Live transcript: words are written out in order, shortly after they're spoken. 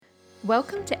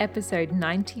Welcome to episode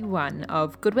 91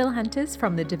 of Goodwill Hunters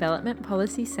from the Development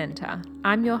Policy Centre.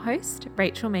 I'm your host,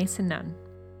 Rachel Mason-Nunn.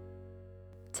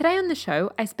 Today on the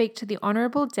show, I speak to the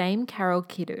Honourable Dame Carol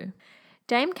Kidu.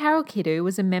 Dame Carol Kidu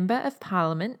was a Member of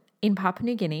Parliament in Papua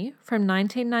New Guinea from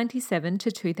 1997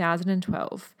 to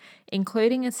 2012,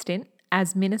 including a stint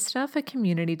as Minister for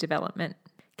Community Development.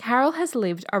 Carol has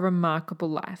lived a remarkable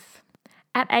life.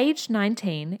 At age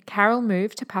 19, Carol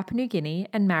moved to Papua New Guinea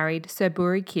and married Sir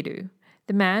Buri Kidu,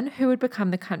 the man who would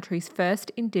become the country's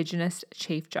first Indigenous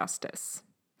Chief Justice.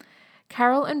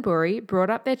 Carol and Buri brought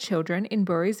up their children in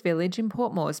Buri's village in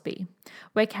Port Moresby,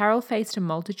 where Carol faced a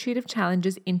multitude of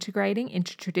challenges integrating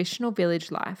into traditional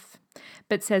village life,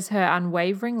 but says her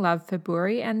unwavering love for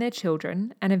Buri and their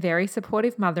children and a very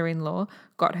supportive mother-in-law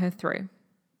got her through.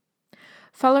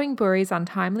 Following Buri's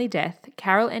untimely death,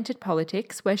 Carol entered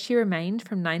politics where she remained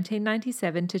from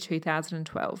 1997 to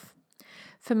 2012.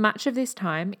 For much of this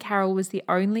time, Carol was the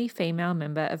only female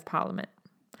Member of Parliament.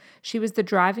 She was the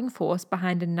driving force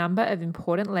behind a number of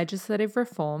important legislative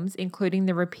reforms, including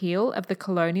the repeal of the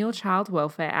Colonial Child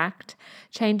Welfare Act,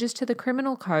 changes to the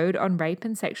Criminal Code on rape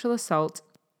and sexual assault,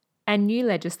 and new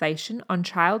legislation on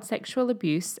child sexual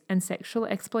abuse and sexual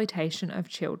exploitation of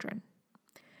children.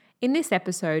 In this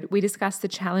episode, we discuss the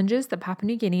challenges that Papua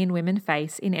New Guinean women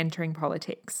face in entering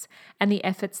politics and the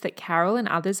efforts that Carol and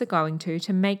others are going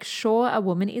to make sure a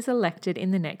woman is elected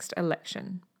in the next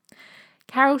election.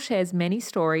 Carol shares many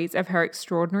stories of her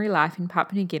extraordinary life in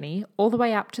Papua New Guinea, all the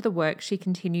way up to the work she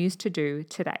continues to do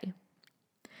today.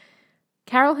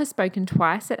 Carol has spoken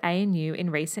twice at ANU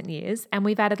in recent years, and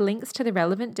we've added links to the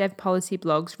relevant Dev policy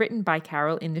blogs written by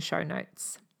Carol in the show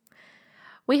notes.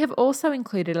 We have also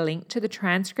included a link to the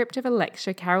transcript of a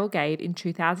lecture Carol gave in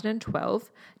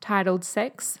 2012 titled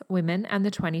Sex, Women and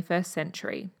the 21st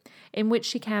Century, in which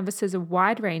she canvasses a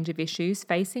wide range of issues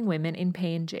facing women in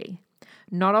PNG,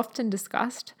 not often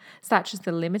discussed, such as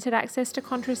the limited access to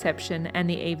contraception and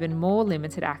the even more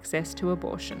limited access to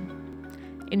abortion.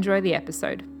 Enjoy the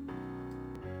episode.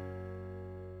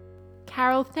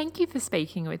 Carol, thank you for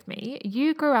speaking with me.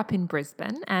 You grew up in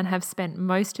Brisbane and have spent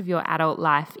most of your adult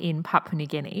life in Papua New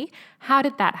Guinea. How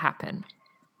did that happen?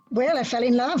 Well, I fell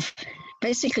in love,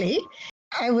 basically.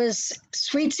 I was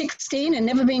sweet 16 and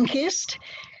never been kissed.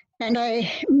 And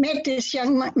I met this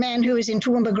young man who was in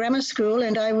Toowoomba Grammar School,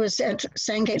 and I was at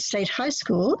Sandgate State High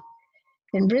School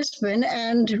in Brisbane.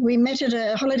 And we met at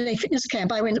a holiday fitness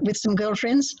camp. I went with some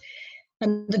girlfriends,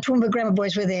 and the Toowoomba Grammar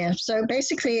boys were there. So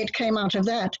basically it came out of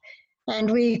that.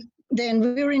 And we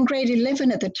were in grade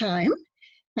 11 at the time,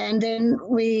 and then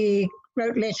we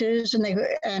wrote letters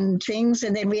and things,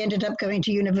 and then we ended up going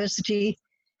to university,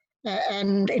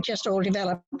 and it just all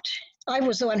developed. I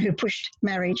was the one who pushed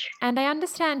marriage. And I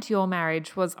understand your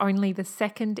marriage was only the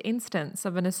second instance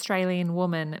of an Australian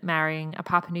woman marrying a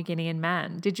Papua New Guinean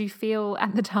man. Did you feel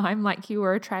at the time like you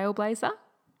were a trailblazer?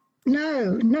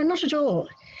 No, not at all.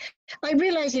 I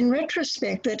realise in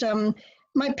retrospect that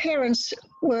my parents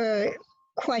were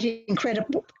quite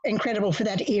incredible for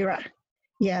that era.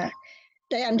 Yeah,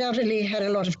 they undoubtedly had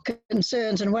a lot of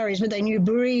concerns and worries, but they knew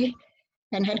Buri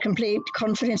and had complete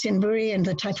confidence in Buri and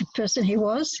the type of person he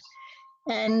was.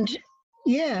 And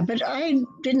yeah, but I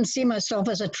didn't see myself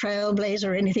as a trailblazer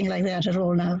or anything like that at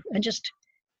all, no. I just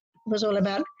was all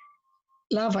about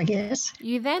love, I guess.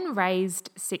 You then raised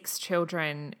 6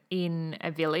 children in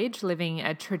a village, living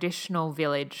a traditional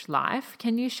village life.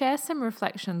 Can you share some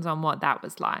reflections on what that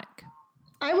was like?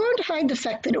 I won't hide the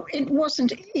fact that it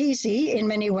wasn't easy in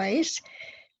many ways,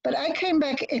 but I came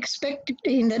back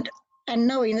expecting that and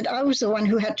knowing that I was the one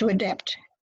who had to adapt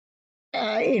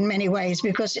in many ways,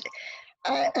 because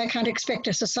I can't expect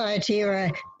a society or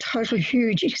a total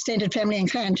huge extended family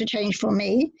and clan to change for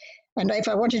me. And if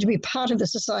I wanted to be part of the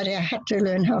society, I had to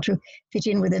learn how to fit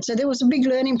in with it. So there was a big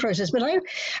learning process, but I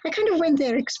kind of went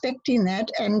there expecting that.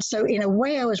 And so in a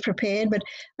way I was prepared, but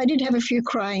I did have a few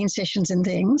crying sessions and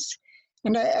things.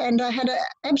 And I had an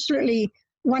absolutely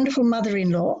wonderful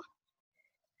mother-in-law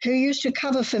who used to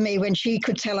cover for me when she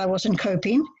could tell I wasn't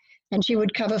coping. And she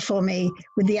would cover for me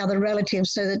with the other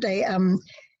relatives so that they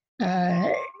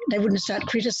wouldn't start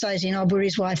criticizing, oh,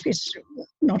 Buri's wife is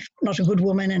not a good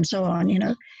woman and so on, you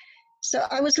know. So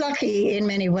I was lucky in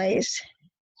many ways.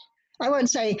 I won't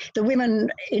say the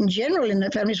women in general in the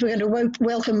families were going to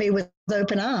welcome me with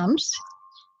open arms,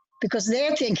 because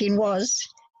their thinking was,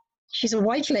 she's a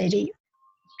white lady,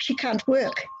 she can't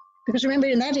work. Because remember,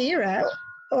 in that era,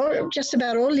 just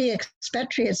about all the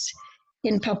expatriates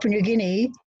in Papua New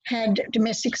Guinea had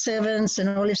domestic servants and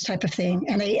all this type of thing.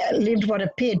 And they lived what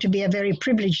appeared to be a very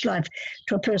privileged life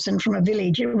to a person from a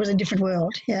village. It was a different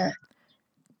world, yeah.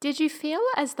 Did you feel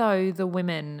as though the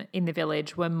women in the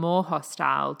village were more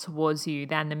hostile towards you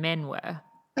than the men were?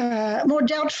 More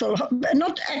doubtful,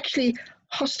 not actually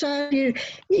hostile.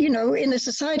 You know, in the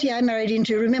society I married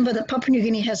into, remember that Papua New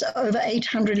Guinea has over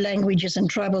 800 languages and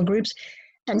tribal groups.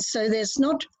 And so there's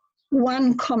not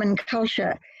one common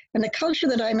culture. And the culture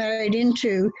that I married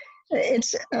into,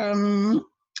 it's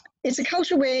a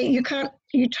culture where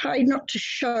you try not to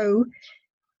show,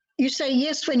 you say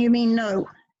yes when you mean no,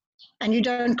 and you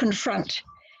don't confront.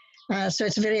 So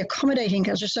it's a very accommodating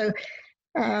culture. So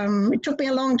it took me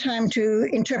a long time to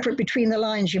interpret between the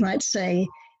lines, you might say,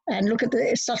 and look at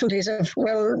the subtleties of,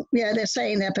 well, yeah, they're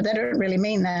saying that, but they don't really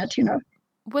mean that, you know.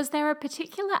 Was there a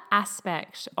particular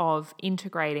aspect of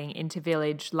integrating into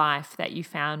village life that you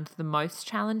found the most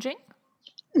challenging?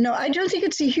 No, I don't think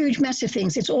it's the huge, massive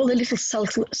things. It's all the little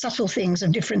subtle things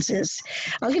of differences.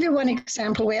 I'll give you one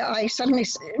example where I suddenly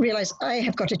realized I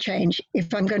have got to change if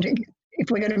we're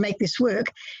going to make this work.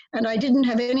 And I didn't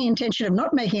have any intention of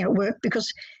not making it work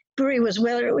because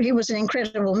Buri he was an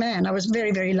incredible man. I was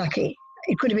very, very lucky.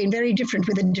 It could have been very different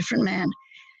with a different man.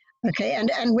 Okay,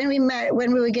 and when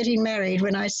we were getting married,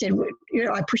 when I said,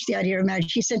 I pushed the idea of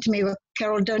marriage, he said to me, well,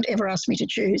 Carol, don't ever ask me to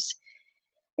choose.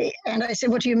 And I said,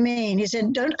 what do you mean? He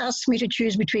said, don't ask me to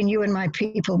choose between you and my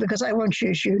people because I won't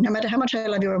choose you. No matter how much I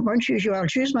love you, I won't choose you. I'll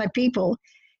choose my people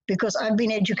because I've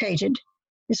been educated.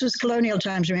 This was colonial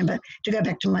times, remember, to go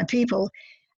back to my people.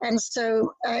 And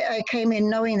so I came in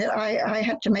knowing that I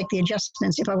had to make the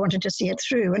adjustments if I wanted to see it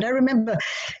through. And I remember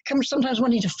sometimes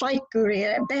wanting to fight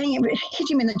Buri, bang him, hit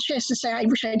him in the chest and say, I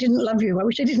wish I didn't love you. I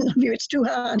wish I didn't love you. It's too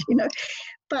hard, you know.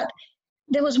 But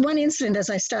there was one incident, as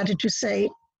I started to say,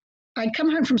 I'd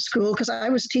come home from school because I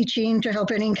was teaching to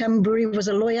help earn income. Buri was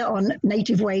a lawyer on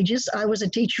native wages. I was a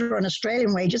teacher on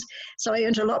Australian wages. So I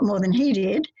earned a lot more than he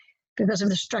did because of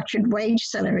the structured wage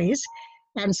salaries.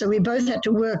 And so we both had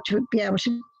to work to be able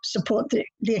to support the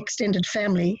extended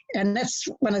family. And that's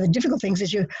one of the difficult things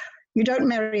is you don't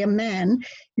marry a man,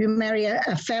 you marry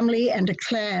a family and a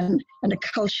clan and a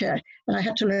culture. And I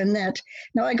had to learn that.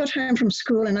 Now, I got home from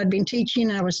school and I'd been teaching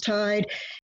and I was tired.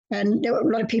 And there were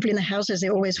a lot of people in the house, as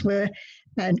there always were.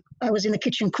 And I was in the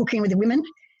kitchen cooking with the women.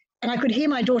 And I could hear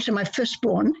my daughter, my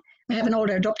firstborn, I have an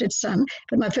older adopted son,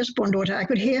 but my firstborn daughter, I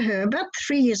could hear her, about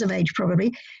 3 years of age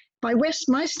probably. By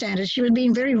my standards, she was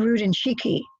being very rude and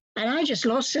cheeky. And I just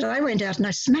lost it. I went out and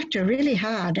I smacked her really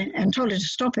hard and told her to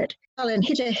stop it. And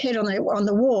hit her head on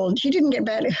the wall. She didn't get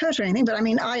badly hurt or anything, but I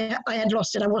mean, I had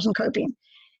lost it. I wasn't coping.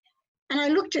 And I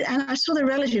looked at, and I saw the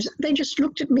relatives. They just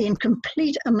looked at me in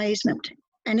complete amazement.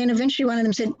 And then eventually one of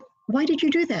them said, why did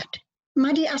you do that?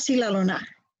 Madi Asilaluna.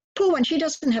 Poor one, she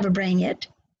doesn't have a brain yet.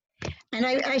 And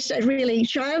I said, really,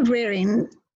 child rearing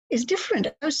is different.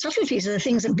 Those subtleties are the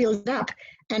things that build up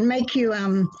and make you,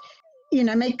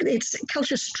 make it's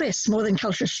culture stress more than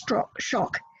culture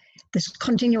shock. This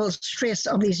continual stress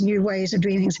of these new ways of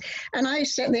doing things. And I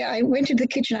sat there, I went into the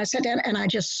kitchen, I sat down and I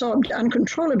just sobbed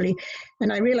uncontrollably.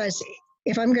 And I realized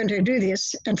if I'm going to do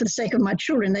this, and for the sake of my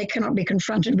children, they cannot be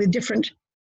confronted with different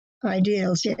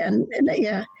ideals.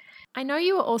 Yeah. I know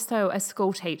you were also a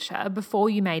school teacher before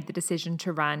you made the decision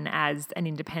to run as an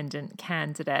independent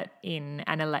candidate in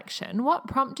an election. What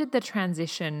prompted the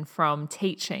transition from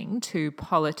teaching to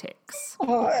politics?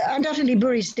 Oh, undoubtedly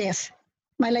Buri's death,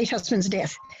 my late husband's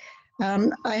death.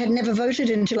 I had never voted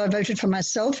until I voted for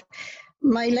myself.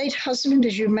 My late husband,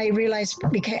 as you may realize,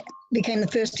 became the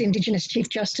first Indigenous Chief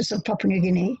Justice of Papua New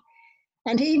Guinea.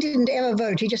 And he didn't ever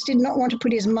vote. He just did not want to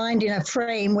put his mind in a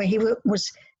frame where he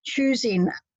was choosing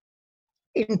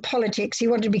in politics. He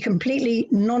wanted to be completely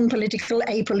non-political,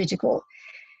 apolitical.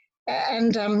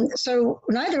 And so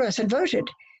neither of us had voted.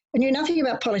 I knew nothing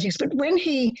about politics. But when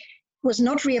he was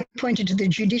not reappointed to the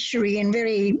judiciary in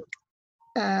very,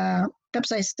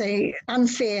 perhaps I say,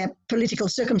 unfair political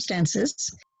circumstances,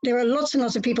 there were lots and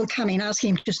lots of people coming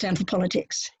asking him to stand for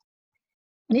politics.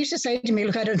 And he used to say to me,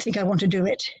 look, I don't think I want to do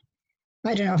it.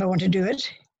 I don't know if I want to do it.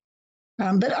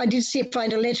 But I did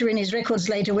find a letter in his records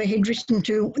later where he'd written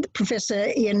to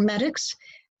Professor Ian Maddox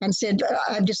and said,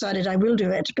 I've decided I will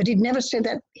do it. But he'd never said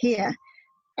that here.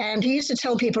 And he used to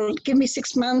tell people, give me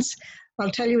 6 months. I'll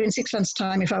tell you in 6 months'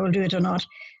 time if I will do it or not.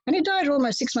 And he died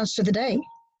almost 6 months to the day.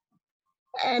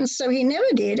 And so he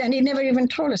never did. And he never even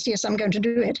told us, yes, I'm going to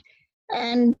do it.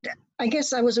 And I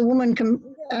guess I was a woman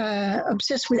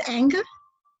obsessed with anger,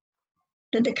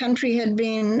 that the country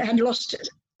had lost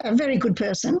a very good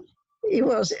person. He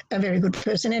was a very good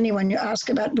person. Anyone you ask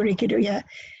about Burikidu, yeah.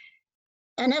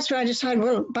 And that's where I decided,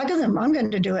 well, bugger them, I'm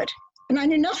going to do it. And I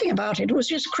knew nothing about it. It was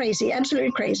just crazy,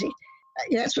 absolutely crazy.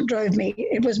 That's what drove me.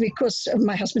 It was because of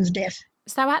my husband's death.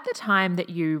 So at the time that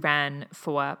you ran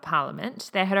for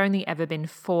Parliament, there had only ever been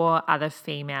 4 other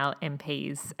female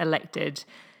MPs elected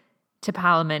to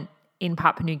Parliament in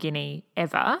Papua New Guinea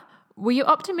ever. Were you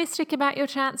optimistic about your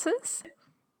chances?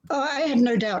 Oh, I had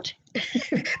no doubt.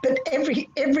 But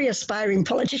every aspiring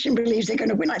politician believes they're going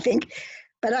to win, I think.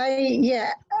 But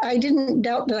I didn't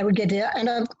doubt that I would get there.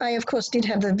 And I of course, did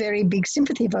have a very big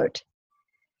sympathy vote.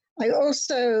 I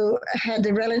also had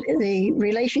the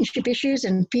relationship issues,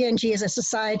 and PNG as a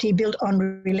society built on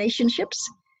relationships.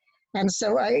 And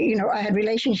so I had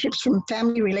relationships from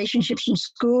family, relationships from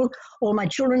school, all my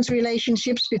children's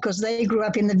relationships, because they grew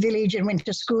up in the village and went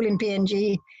to school in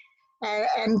PNG.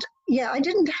 I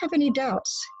didn't have any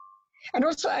doubts. And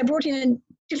also I brought in a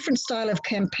different style of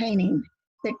campaigning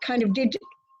that kind of did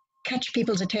catch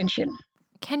people's attention.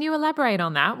 Can you elaborate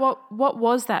on that? What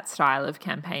was that style of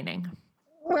campaigning?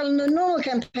 Well, the normal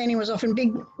campaigning was often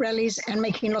big rallies and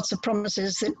making lots of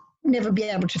promises that never be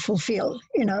able to fulfill.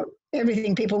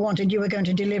 Everything people wanted, you were going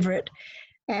to deliver it.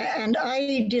 And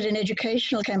I did an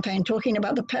educational campaign talking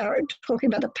about the power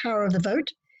of the vote,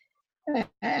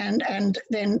 and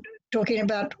then talking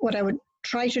about what I would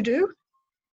try to do.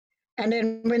 And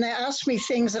then when they asked me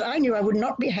things that I knew I would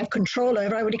not have control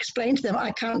over, I would explain to them,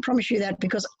 I can't promise you that,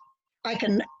 because I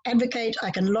can advocate, I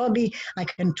can lobby, I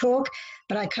can talk,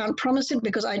 but I can't promise it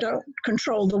because I don't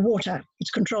control the water.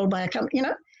 It's controlled by a company,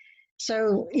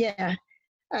 So, yeah.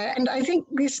 And I think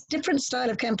this different style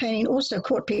of campaigning also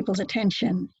caught people's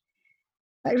attention.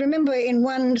 I remember in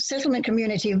one settlement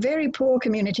community, a very poor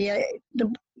community,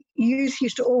 the youth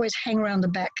used to always hang around the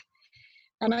back.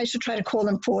 And I used to try to call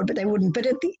them forward, but they wouldn't. But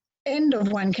at the end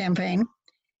of one campaign,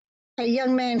 a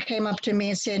young man came up to me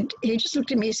and he just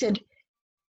looked at me and said,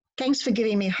 "Thanks for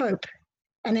giving me hope."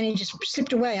 And then he just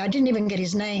slipped away. I didn't even get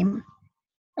his name.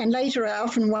 And later I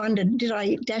often wondered, did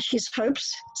I dash his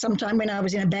hopes sometime when I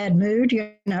was in a bad mood,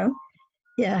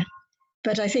 Yeah.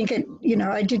 But I think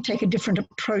I did take a different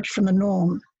approach from the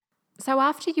norm. So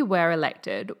after you were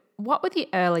elected, what were the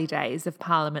early days of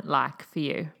Parliament like for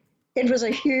you? It was a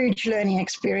huge learning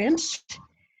experience.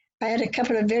 I had a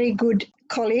couple of very good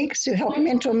colleagues who helped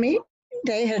mentor me.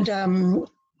 They had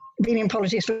been in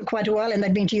politics for quite a while, and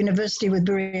they'd been to university with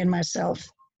Buri and myself.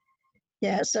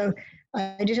 Yeah, so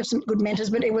I did have some good mentors,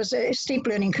 but it was a steep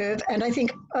learning curve. And I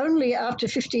think only after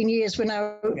 15 years, when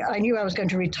I knew I was going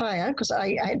to retire, because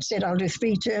I had said I'll do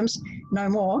 3 terms, no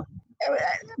more.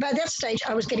 By that stage,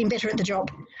 I was getting better at the job.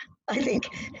 I think,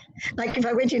 like if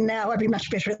I went in now, I'd be much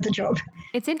better at the job.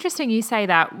 It's interesting you say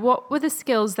that. What were the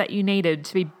skills that you needed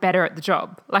to be better at the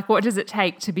job? Like, what does it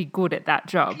take to be good at that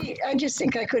job? I just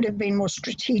think I could have been more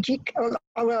strategic.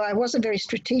 Although I was a very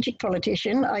strategic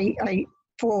politician,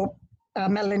 for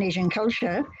Melanesian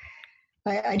culture,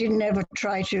 I didn't ever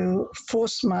try to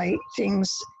force my things.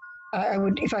 I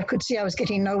would, if I could see I was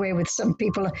getting nowhere with some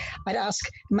people, I'd ask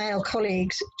male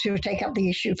colleagues to take up the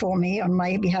issue for me on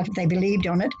my behalf if they believed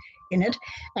in it.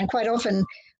 And quite often,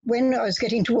 when I was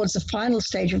getting towards the final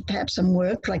stage of perhaps some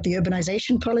work, like the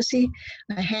urbanization policy,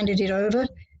 I handed it over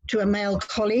to a male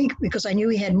colleague because I knew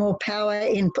he had more power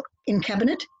in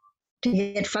cabinet to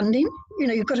get funding.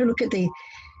 You've got to look at the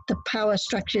power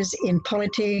structures in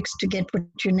politics to get what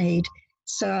you need.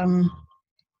 So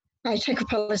I take a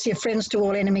policy of friends to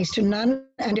all, enemies to none.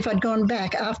 And if I'd gone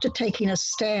back after taking a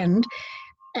stand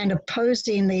and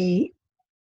opposing the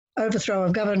overthrow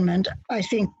of government, I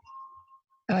think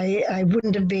I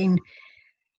wouldn't have been,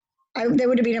 there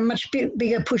would have been a much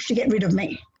bigger push to get rid of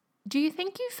me. Do you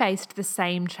think you faced the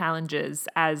same challenges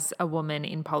as a woman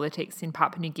in politics in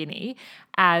Papua New Guinea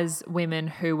as women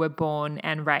who were born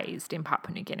and raised in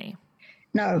Papua New Guinea?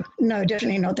 No,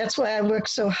 definitely not. That's why I worked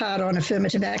so hard on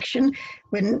affirmative action.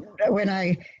 When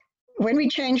we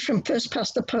changed from first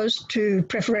past the post to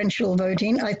preferential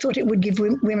voting, I thought it would give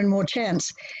women more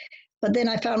chance. But then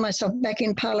I found myself back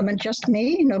in Parliament, just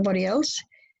me, nobody else.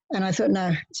 And I thought,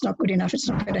 no, it's not good enough. It's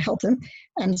not going to help them.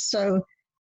 And so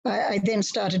I then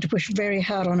started to push very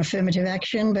hard on affirmative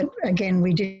action. But again,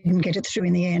 we didn't get it through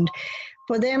in the end.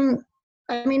 For them,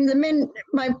 I mean,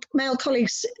 my male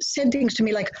colleagues said things to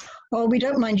me like, "Oh, we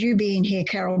don't mind you being here,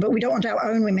 Carol, but we don't want our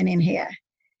own women in here."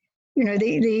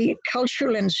 The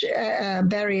cultural and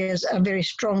barriers are very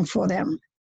strong for them.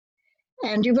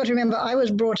 And you've got to remember, I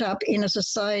was brought up in a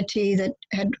society that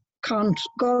had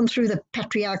gone through the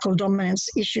patriarchal dominance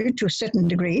issue to a certain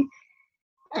degree.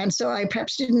 And so I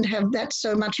perhaps didn't have that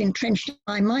so much entrenched in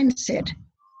my mindset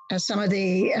as some of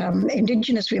the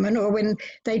Indigenous women, or when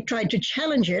they tried to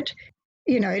challenge it,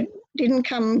 it didn't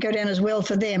go down as well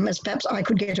for them as perhaps I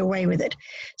could get away with it.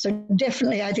 So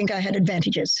definitely I think I had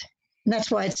advantages. And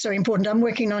that's why it's so important. I'm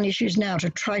working on issues now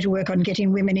to try to work on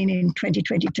getting women in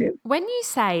 2022. When you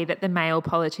say that the male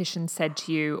politicians said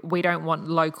to you, we don't want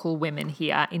local women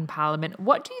here in Parliament,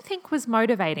 what do you think was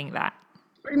motivating that?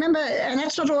 Remember, and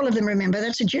that's not all of them, remember,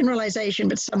 that's a generalisation,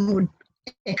 but some would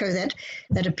echo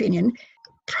that opinion.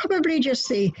 Probably just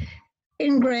the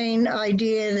ingrained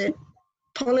idea that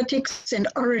politics and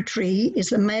oratory is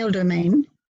the male domain,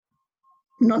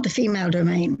 not the female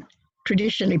domain,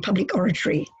 traditionally public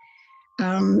oratory.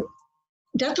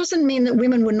 That doesn't mean that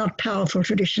women were not powerful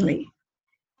traditionally.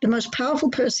 The most powerful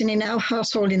person in our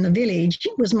household in the village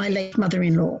was my late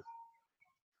mother-in-law.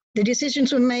 The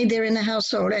decisions were made there in the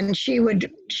household, and she would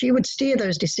steer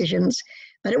those decisions,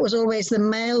 but it was always the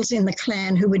males in the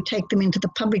clan who would take them into the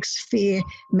public sphere,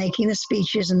 making the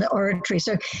speeches and the oratory.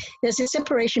 So there's a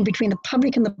separation between the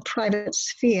public and the private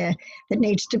sphere that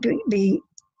needs to be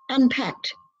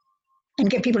unpacked and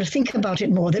get people to think about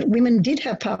it more, that women did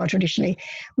have power traditionally.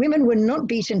 Women were not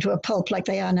beaten to a pulp like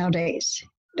they are nowadays.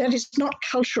 That is not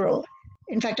cultural.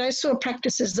 In fact, I saw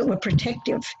practices that were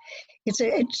protective. It's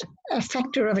a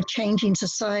factor of a changing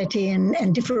society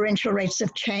and differential rates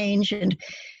of change and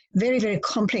very, very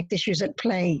complex issues at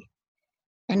play.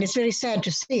 And it's very sad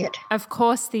to see it. Of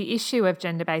course, the issue of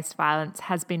gender-based violence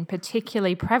has been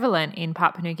particularly prevalent in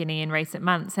Papua New Guinea in recent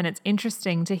months, and it's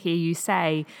interesting to hear you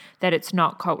say that it's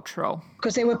not cultural.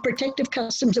 Because there were protective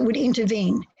customs that would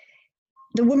intervene.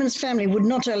 The woman's family would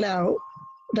not allow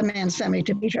the man's family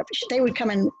to beat her up. They would come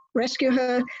and rescue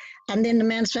her, and then the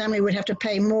man's family would have to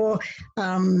pay more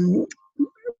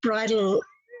bridal,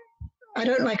 I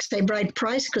don't like to say bride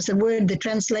price, because the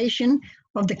translation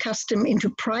of the custom into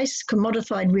price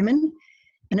commodified women.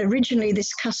 And originally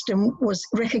this custom was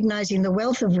recognizing the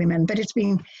wealth of women, but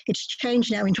it's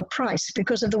changed now into price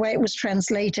because of the way it was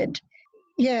translated.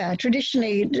 Yeah,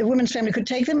 traditionally the woman's family could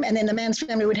take them, and then the man's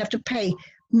family would have to pay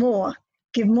more,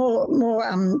 give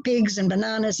more pigs and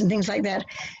bananas and things like that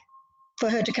for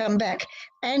her to come back.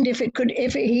 And if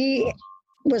he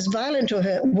was violent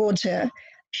towards her,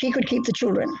 she could keep the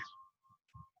children.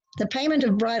 The payment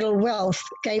of bridal wealth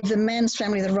gave the man's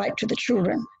family the right to the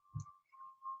children.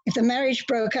 If the marriage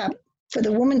broke up, for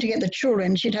the woman to get the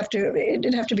children, it'd have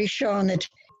to be shown that,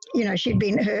 she'd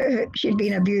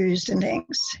been abused and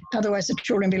things. Otherwise, the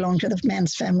children belonged to the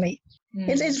man's family.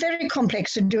 It's very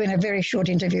complex to do in a very short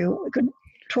interview. We could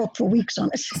talk for weeks on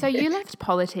it. So you left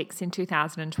politics in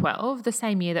 2012, the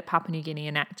same year that Papua New Guinea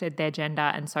enacted their gender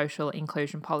and social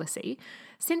inclusion policy.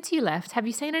 Since you left, have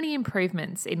you seen any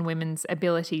improvements in women's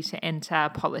ability to enter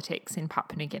politics in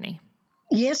Papua New Guinea?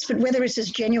 Yes, but whether it's as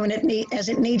genuine as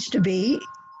it needs to be,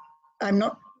 I'm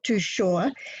not too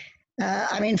sure.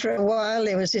 For a while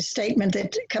there was this statement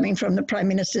that coming from the Prime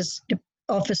Minister's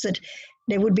office that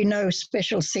there would be no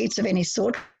special seats of any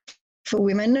sort for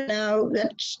women. Now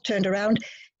that's turned around,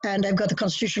 and they've got the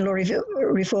Constitutional Law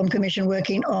Reform Commission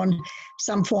working on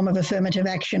some form of affirmative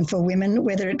action for women.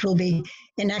 Whether it will be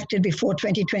enacted before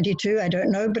 2022, I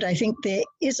don't know, but I think there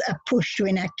is a push to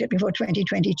enact it before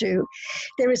 2022.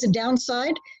 There is a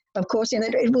downside, of course, in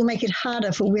that it will make it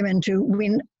harder for women to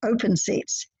win open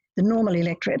seats, the normal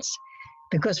electorates,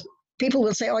 because people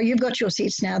will say, oh, you've got your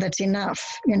seats now, that's enough,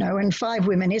 and 5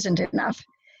 women isn't enough.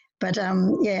 But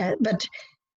but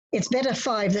it's better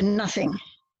 5 than nothing.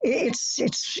 It's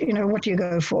what do you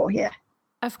go for? Yeah.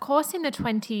 Of course, in the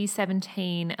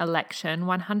 2017 election,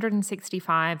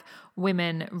 165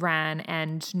 women ran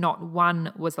and not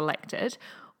one was elected.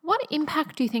 What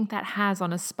impact do you think that has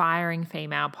on aspiring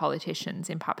female politicians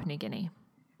in Papua New Guinea?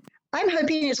 I'm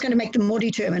hoping it's going to make them more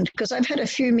determined, because I've had a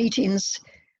few meetings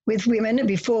with women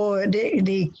before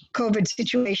the COVID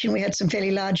situation. We had some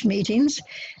fairly large meetings,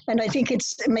 and I think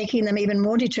it's making them even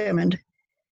more determined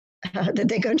that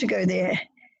they're going to go there.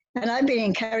 And I've been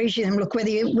encouraging them, look, whether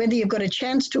you've got a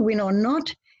chance to win or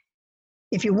not,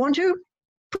 if you want to,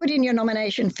 put in your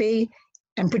nomination fee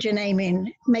and put your name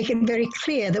in. Make it very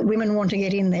clear that women want to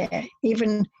get in there,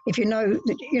 even if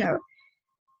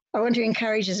I want to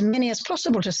encourage as many as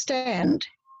possible to stand.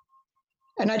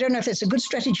 And I don't know if that's a good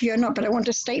strategy or not, but I want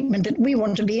a statement that we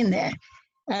want to be in there.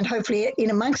 And hopefully in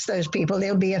amongst those people,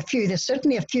 there'll be a few. There's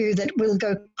certainly a few that will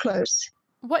go close.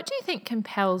 What do you think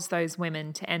compels those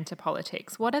women to enter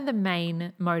politics? What are the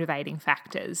main motivating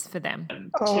factors for them?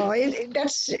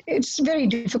 It's a very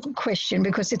difficult question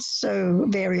because it's so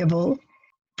variable.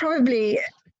 Probably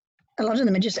a lot of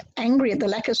them are just angry at the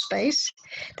lack of space.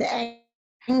 They're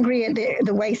angry at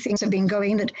the way things have been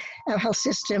going, that our health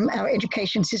system, our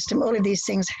education system, all of these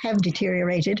things have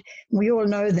deteriorated. We all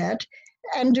know that.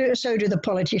 And so do the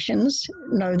politicians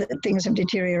know that things have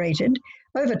deteriorated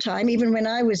over time. Even when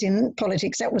I was in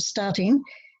politics, that was starting,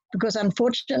 because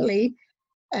unfortunately,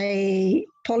 a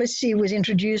policy was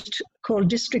introduced called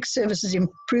District Services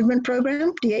Improvement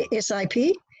Program,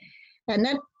 DSIP, and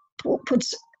that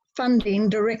puts funding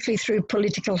directly through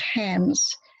political hands.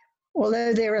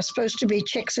 Although there are supposed to be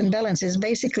checks and balances,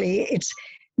 basically it's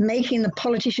making the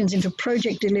politicians into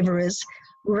project deliverers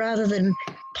rather than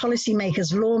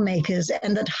policymakers, lawmakers,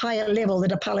 and that higher level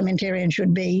that a parliamentarian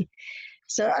should be.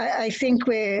 So I think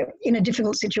we're in a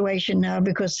difficult situation now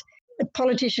because the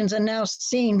politicians are now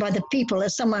seen by the people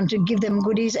as someone to give them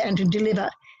goodies and to deliver,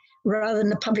 rather than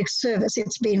the public service.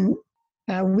 It's been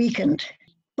weakened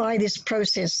by this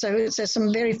process. So there's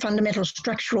some very fundamental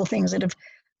structural things that have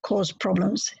caused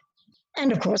problems.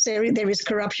 And of course, there is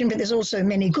corruption, but there's also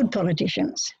many good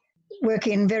politicians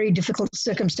working in very difficult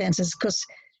circumstances, because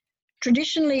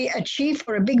traditionally a chief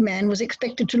or a big man was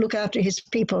expected to look after his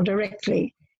people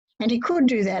directly. And he could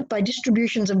do that by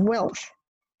distributions of wealth,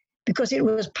 because it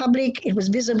was public, it was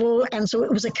visible, and so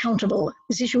it was accountable.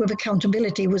 This issue of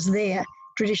accountability was there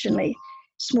traditionally,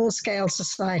 small-scale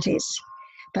societies.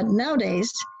 But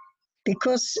nowadays,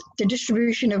 because the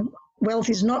distribution of wealth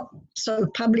is not so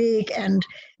public and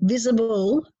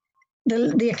visible,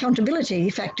 the accountability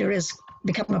factor has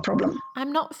become a problem.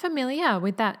 I'm not familiar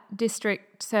with that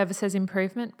District Services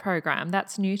Improvement Program.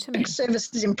 That's new to me.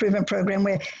 Services Improvement Program,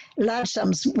 where large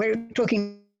sums, we're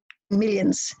talking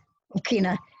millions of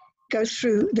kina, goes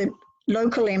through the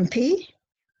local MP,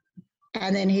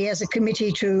 and then he has a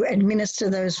committee to administer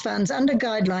those funds under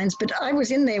guidelines. But I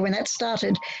was in there when that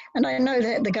started, and I know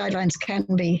that the guidelines can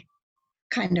be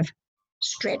kind of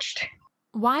stretched.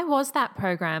 Why was that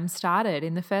program started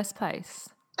in the first place?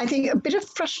 I think a bit of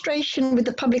frustration with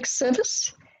the public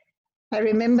service. I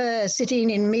remember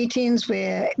sitting in meetings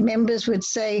where members would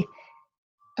say,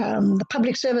 the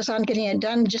public service aren't getting it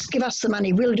done, just give us the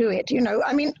money, we'll do it.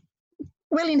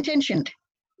 Well-intentioned,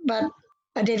 but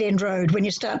a dead-end road when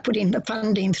you start putting the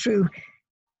funding through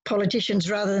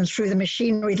politicians rather than through the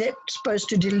machinery that's supposed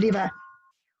to deliver.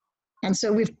 And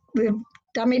so we've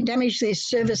damaged the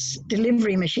service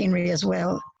delivery machinery as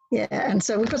well. Yeah, and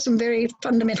so we've got some very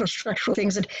fundamental structural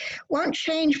things that won't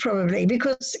change probably,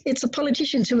 because it's the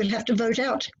politicians who will have to vote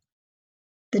out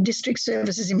the District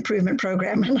Services Improvement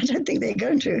Program, and I don't think they're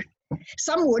going to.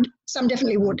 Some would, some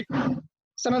definitely would.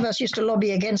 Some of us used to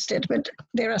lobby against it, but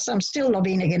there are some still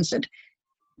lobbying against it,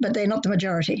 but they're not the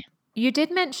majority. You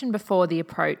did mention before the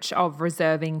approach of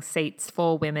reserving seats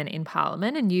for women in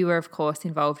Parliament, and you were, of course,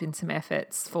 involved in some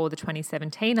efforts for the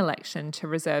 2017 election to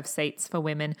reserve seats for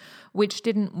women, which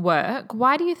didn't work.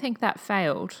 Why do you think that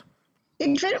failed?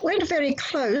 It went very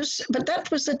close, but that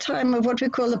was the time of what we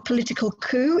call a political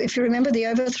coup, if you remember, the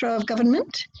overthrow of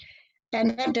government,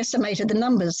 and that decimated the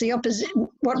numbers.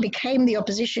 What became the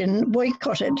opposition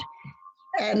boycotted,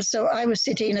 and so I was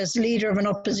sitting as leader of an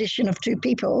opposition of 2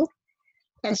 people.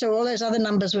 And so all those other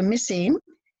numbers were missing,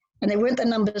 and they weren't the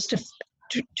numbers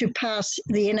to pass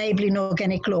the enabling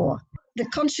organic law. The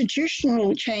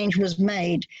constitutional change was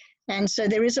made, and so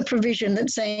there is a provision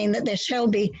that's saying that there shall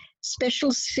be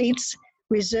special seats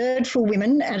reserved for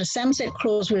women, and a sunset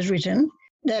clause was written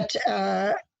that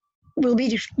will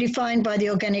be defined by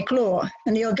the organic law.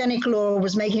 And the organic law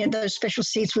was making it those special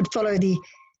seats would follow the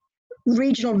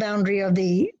regional boundary of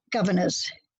the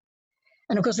governors.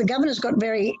 And of course, the governors got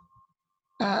very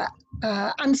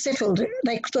unsettled.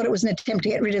 They thought it was an attempt to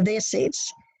get rid of their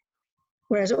seats,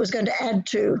 whereas it was going to add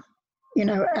to,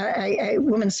 a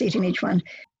woman's seat in each one.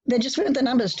 They just weren't the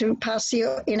numbers to pass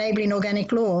the enabling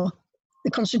organic law.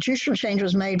 The constitutional change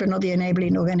was made, but not the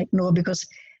enabling organic law, because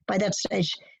by that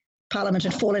stage, Parliament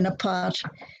had fallen apart.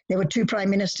 There were 2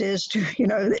 prime ministers,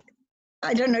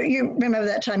 I don't know, you remember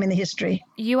that time in the history.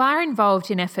 You are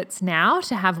involved in efforts now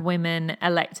to have women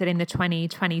elected in the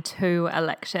 2022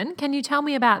 election. Can you tell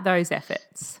me about those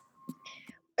efforts?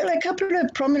 Well, a couple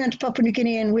of prominent Papua New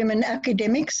Guinean women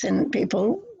academics and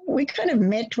people, we kind of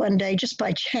met one day just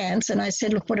by chance, and I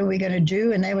said, look, what are we going to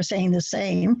do? And they were saying the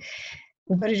same.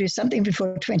 We've got to do something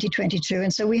before 2022.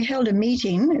 And so we held a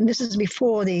meeting, and this is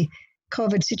before the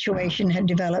COVID situation had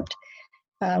developed.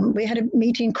 We had a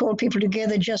meeting, called people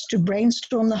together just to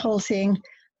brainstorm the whole thing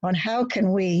on how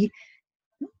can we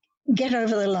get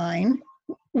over the line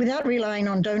without relying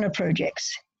on donor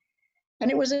projects. And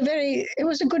it was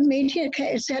a good meeting.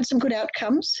 It had some good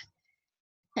outcomes.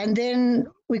 And then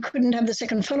we couldn't have the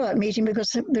second follow-up meeting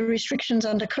because of the restrictions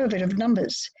under COVID of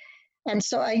numbers. And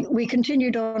so we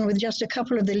continued on with just a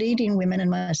couple of the leading women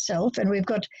and myself, and we've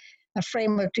got a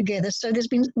framework together. So there's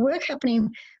been work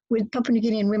happening with Papua New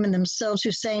Guinean women themselves who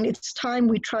are saying it's time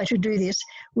we try to do this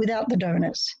without the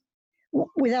donors,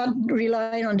 without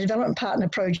relying on development partner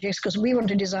projects, because we want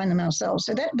to design them ourselves.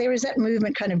 So that there is that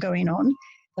movement kind of going on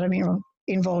that I'm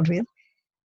involved with.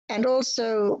 And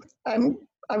also,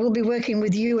 I will be working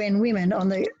with UN Women on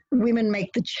the Women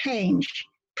Make the Change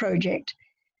project.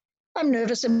 I'm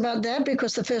nervous about that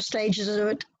because the first stages of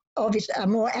it are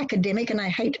more academic, and I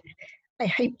hate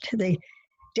the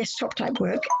desktop type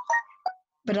work.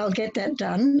 But I'll get that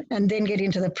done and then get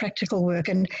into the practical work.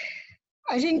 And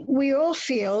I think we all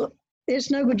feel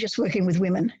there's no good just working with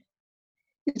women.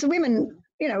 It's the women,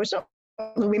 it's not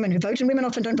the women who vote, and women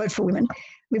often don't vote for women.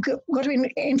 We've got to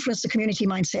influence the community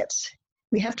mindsets.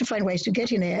 We have to find ways to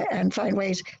get in there and find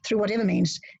ways through whatever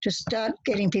means to start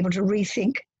getting people to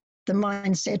rethink the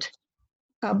mindset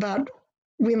about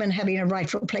women having a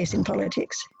rightful place in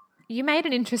politics. You made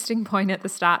an interesting point at the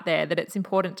start there that it's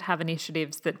important to have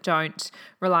initiatives that don't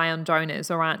rely on donors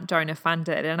or aren't donor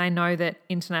funded. And I know that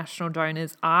international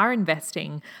donors are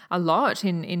investing a lot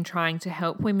in trying to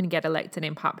help women get elected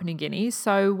in Papua New Guinea.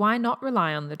 So why not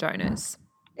rely on the donors?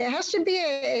 There has to be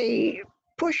a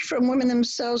push from women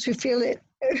themselves who feel it,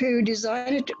 who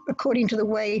design it according to the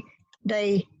way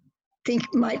they think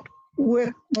might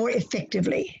work more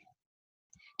effectively.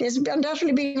 There's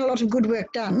undoubtedly been a lot of good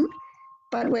work done,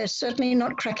 but we're certainly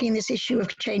not cracking this issue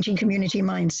of changing community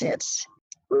mindsets.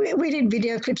 We did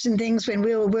video clips and things when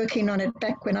we were working on it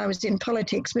back when I was in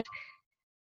politics, but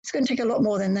it's going to take a lot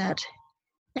more than that.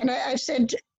 And I've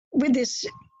said with this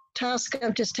task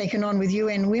I've just taken on with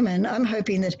UN Women, I'm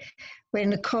hoping that when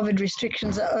the COVID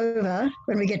restrictions are over,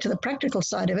 when we get to the practical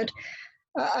side of it,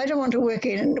 I don't want to work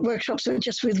in workshops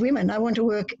just with women. I want to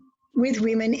work with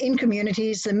women in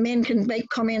communities. The men can make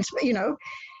comments,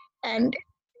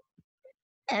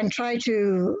 and try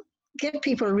to get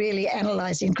people really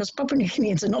analysing, because Papua New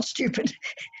Guineans are not stupid.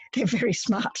 They're very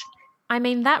smart. I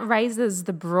mean, that raises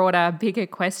the broader, bigger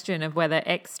question of whether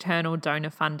external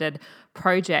donor-funded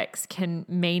projects can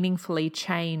meaningfully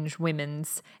change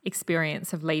women's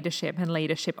experience of leadership and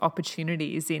leadership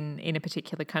opportunities in a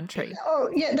particular country. Oh,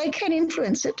 yeah, they can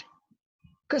influence it.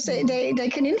 Because they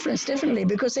can influence, definitely,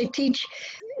 because they teach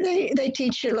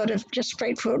a lot of just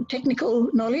straightforward technical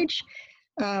knowledge.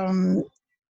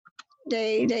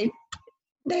 They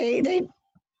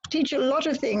teach a lot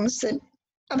of things that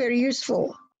are very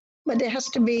useful, but there has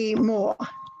to be more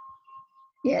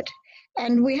yet.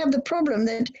 And we have the problem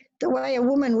that the way a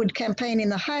woman would campaign in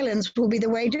the Highlands will be the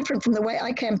way different from the way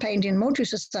I campaigned in Motu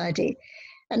Society.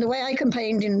 And the way I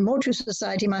campaigned in Motu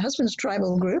Society, my husband's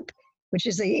tribal group, which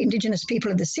is the indigenous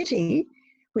people of the city,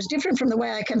 was different from the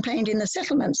way I campaigned in the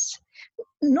settlements.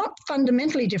 Not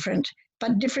fundamentally different,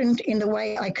 but different in the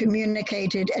way I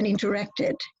communicated and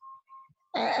interacted.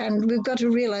 And we've got to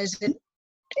realize that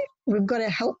we've got to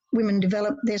help women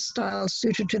develop their styles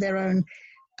suited to their own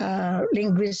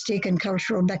linguistic and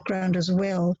cultural background as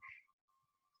well,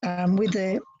 with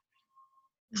the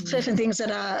certain things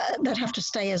that have to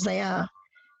stay as they are.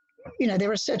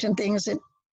 There are certain things that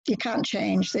you can't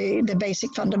change, the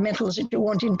basic fundamentals that you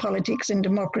want in politics and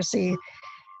democracy,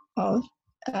 of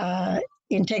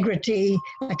integrity,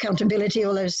 accountability,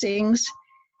 all those things.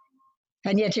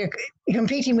 And yet you're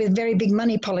competing with very big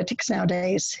money politics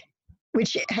nowadays,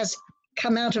 which has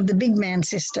come out of the big man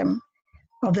system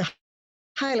of the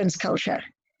Highlands culture.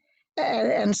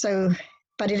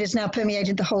 But it has now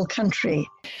permeated the whole country.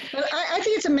 But I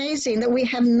think it's amazing that we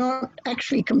have not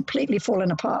actually completely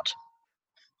fallen apart.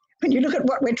 When you look at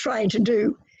what we're trying to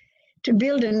do, to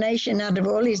build a nation out of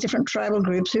all these different tribal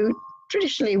groups who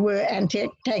traditionally were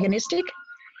antagonistic,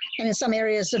 and in some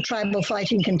areas the tribal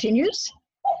fighting continues,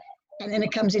 and then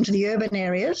it comes into the urban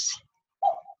areas.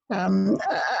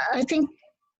 I think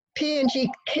PNG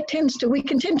we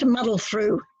can tend to muddle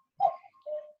through,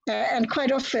 and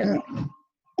quite often,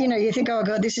 you think, oh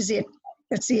God, this is it,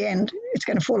 that's the end, it's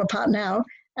going to fall apart now,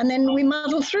 and then we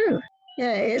muddle through.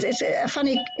 Yeah, it's a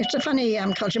funny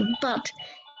culture, but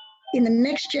in the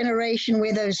next generation,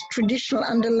 where those traditional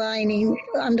underlying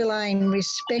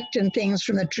respect and things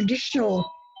from the traditional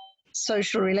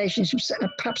social relationships are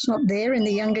perhaps not there in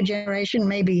the younger generation,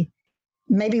 maybe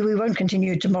we won't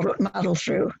continue to muddle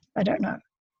through. I don't know.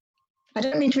 I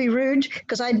don't mean to be rude,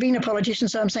 because I'd been a politician,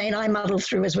 so I'm saying I muddle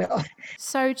through as well.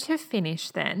 So to finish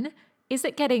then, is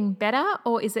it getting better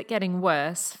or is it getting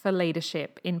worse for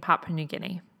leadership in Papua New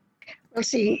Guinea? We'll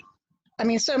see. I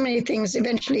mean, so many things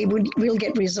eventually will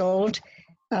get resolved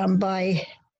in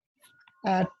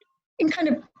kind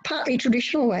of partly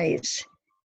traditional ways.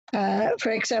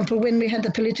 For example, when we had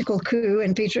the political coup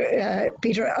and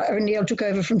Peter O'Neill took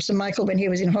over from Sir Michael when he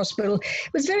was in hospital,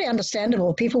 it was very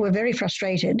understandable. People were very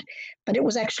frustrated, but it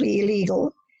was actually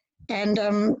illegal. And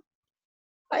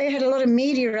I had a lot of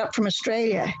media up from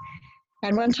Australia.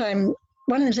 And one time,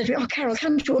 one of them said to me, "Oh, Carol,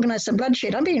 can't you organise some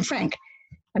bloodshed?" I'm being frank.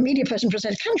 a media person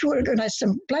said, can't you organise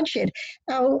some bloodshed?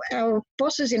 Our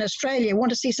bosses in Australia want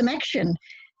to see some action.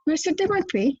 And I said, there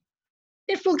won't be.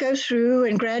 It will go through,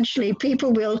 and gradually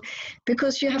people will,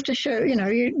 because you have to show,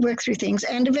 you work through things.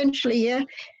 And eventually,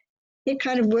 it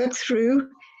kind of worked through,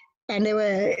 and there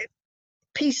were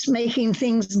peacemaking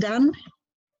things done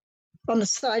on the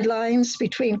sidelines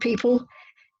between people.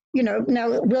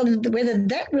 Now, whether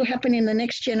that will happen in the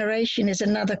next generation is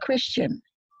another question.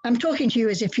 I'm talking to you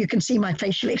as if you can see my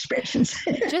facial expressions.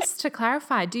 Just to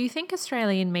clarify, do you think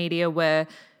Australian media were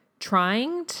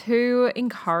trying to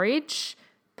encourage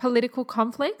political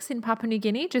conflicts in Papua New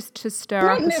Guinea just to stir up a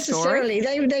story? Not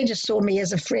necessarily. They just saw me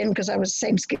as a friend because I was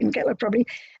same skin color probably.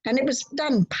 And it was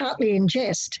done partly in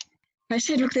jest. I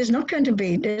said, look, there's not going to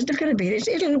be.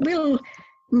 We'll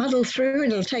muddle through.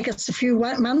 It'll take us a few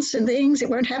months and things. It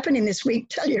won't happen in this week.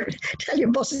 Tell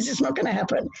your bosses it's not going to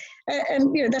happen.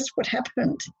 And that's what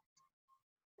happened.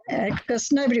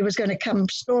 Because nobody was going to come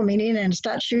storming in and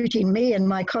start shooting me and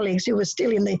my colleagues who were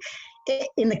still in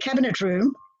the cabinet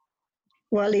room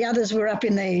while the others were up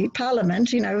in the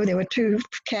parliament. There were two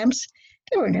camps.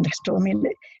 They weren't going to storm in.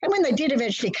 And when they did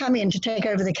eventually come in to take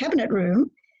over the cabinet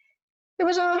room, it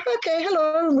was, okay,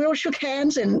 hello, and we all shook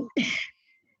hands and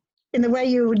in the way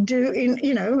you would do,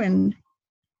 and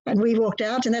we walked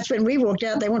out. And that's when we walked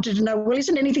out, they wanted to know, well,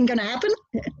 isn't anything going to happen?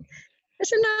 I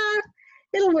said, no,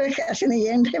 it'll work out in the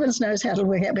end. Heavens knows how it'll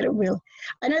work out, but it will.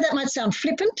 I know that might sound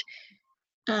flippant,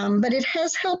 but it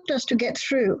has helped us to get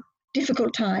through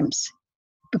difficult times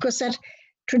because that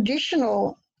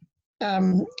traditional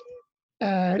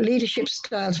leadership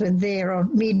styles were there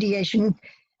of mediation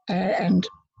and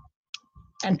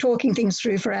talking things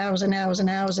through for hours and hours and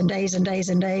hours and days and days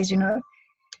and days,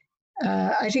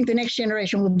 I think the next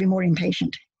generation will be more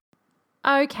impatient.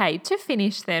 Okay, to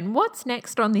finish then, what's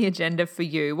next on the agenda for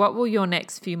you? What will your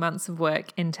next few months of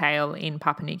work entail in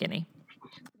Papua New Guinea?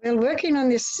 Well, working on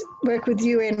this work with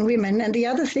UN Women, and the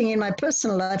other thing in my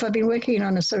personal life, I've been working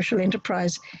on a social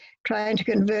enterprise, trying to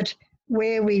convert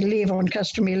where we live on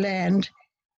customary land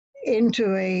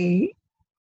into a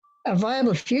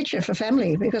viable future for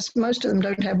family, because most of them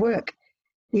don't have work.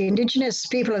 The Indigenous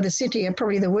people of the city are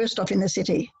probably the worst off in the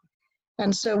city.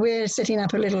 And so we're setting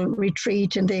up a little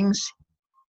retreat and things.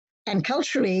 And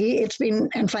culturally,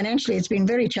 and financially, it's been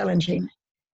very challenging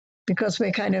because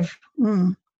we're kind of,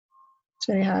 it's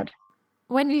very hard.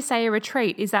 When you say a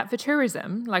retreat, is that for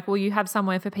tourism? Like, will you have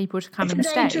somewhere for people to come and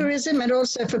stay? Tourism, and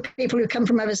also for people who come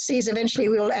from overseas. Eventually,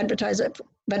 we will advertise it,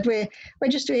 but we're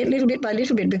just doing it little bit by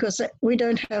little bit because we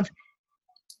don't have.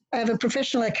 I have a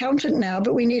professional accountant now,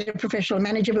 but we need a professional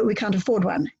manager, but we can't afford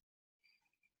one.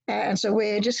 And so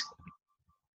we're just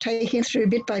taking through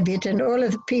bit by bit, and all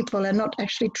of the people are not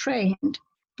actually trained,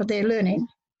 but they're learning,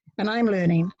 and I'm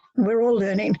learning, and we're all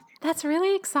learning. That's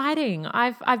really exciting.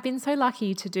 I've been so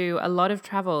lucky to do a lot of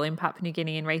travel in Papua New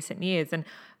Guinea in recent years, and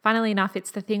funnily enough, it's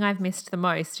the thing I've missed the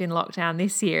most in lockdown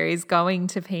this year is going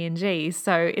to PNG.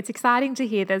 So it's exciting to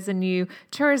hear there's a new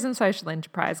tourism social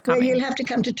enterprise coming. Well, you'll have to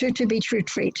come to Tutu Beach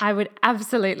Retreat. I would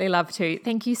absolutely love to.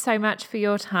 Thank you so much for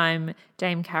your time,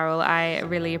 Dame Carol. I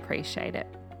really appreciate it.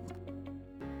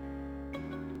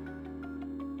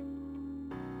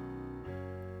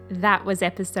 That was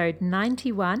episode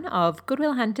 91 of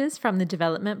Goodwill Hunters from the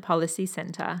Development Policy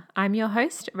Centre. I'm your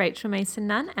host, Rachel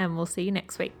Mason-Nunn, and we'll see you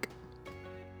next week.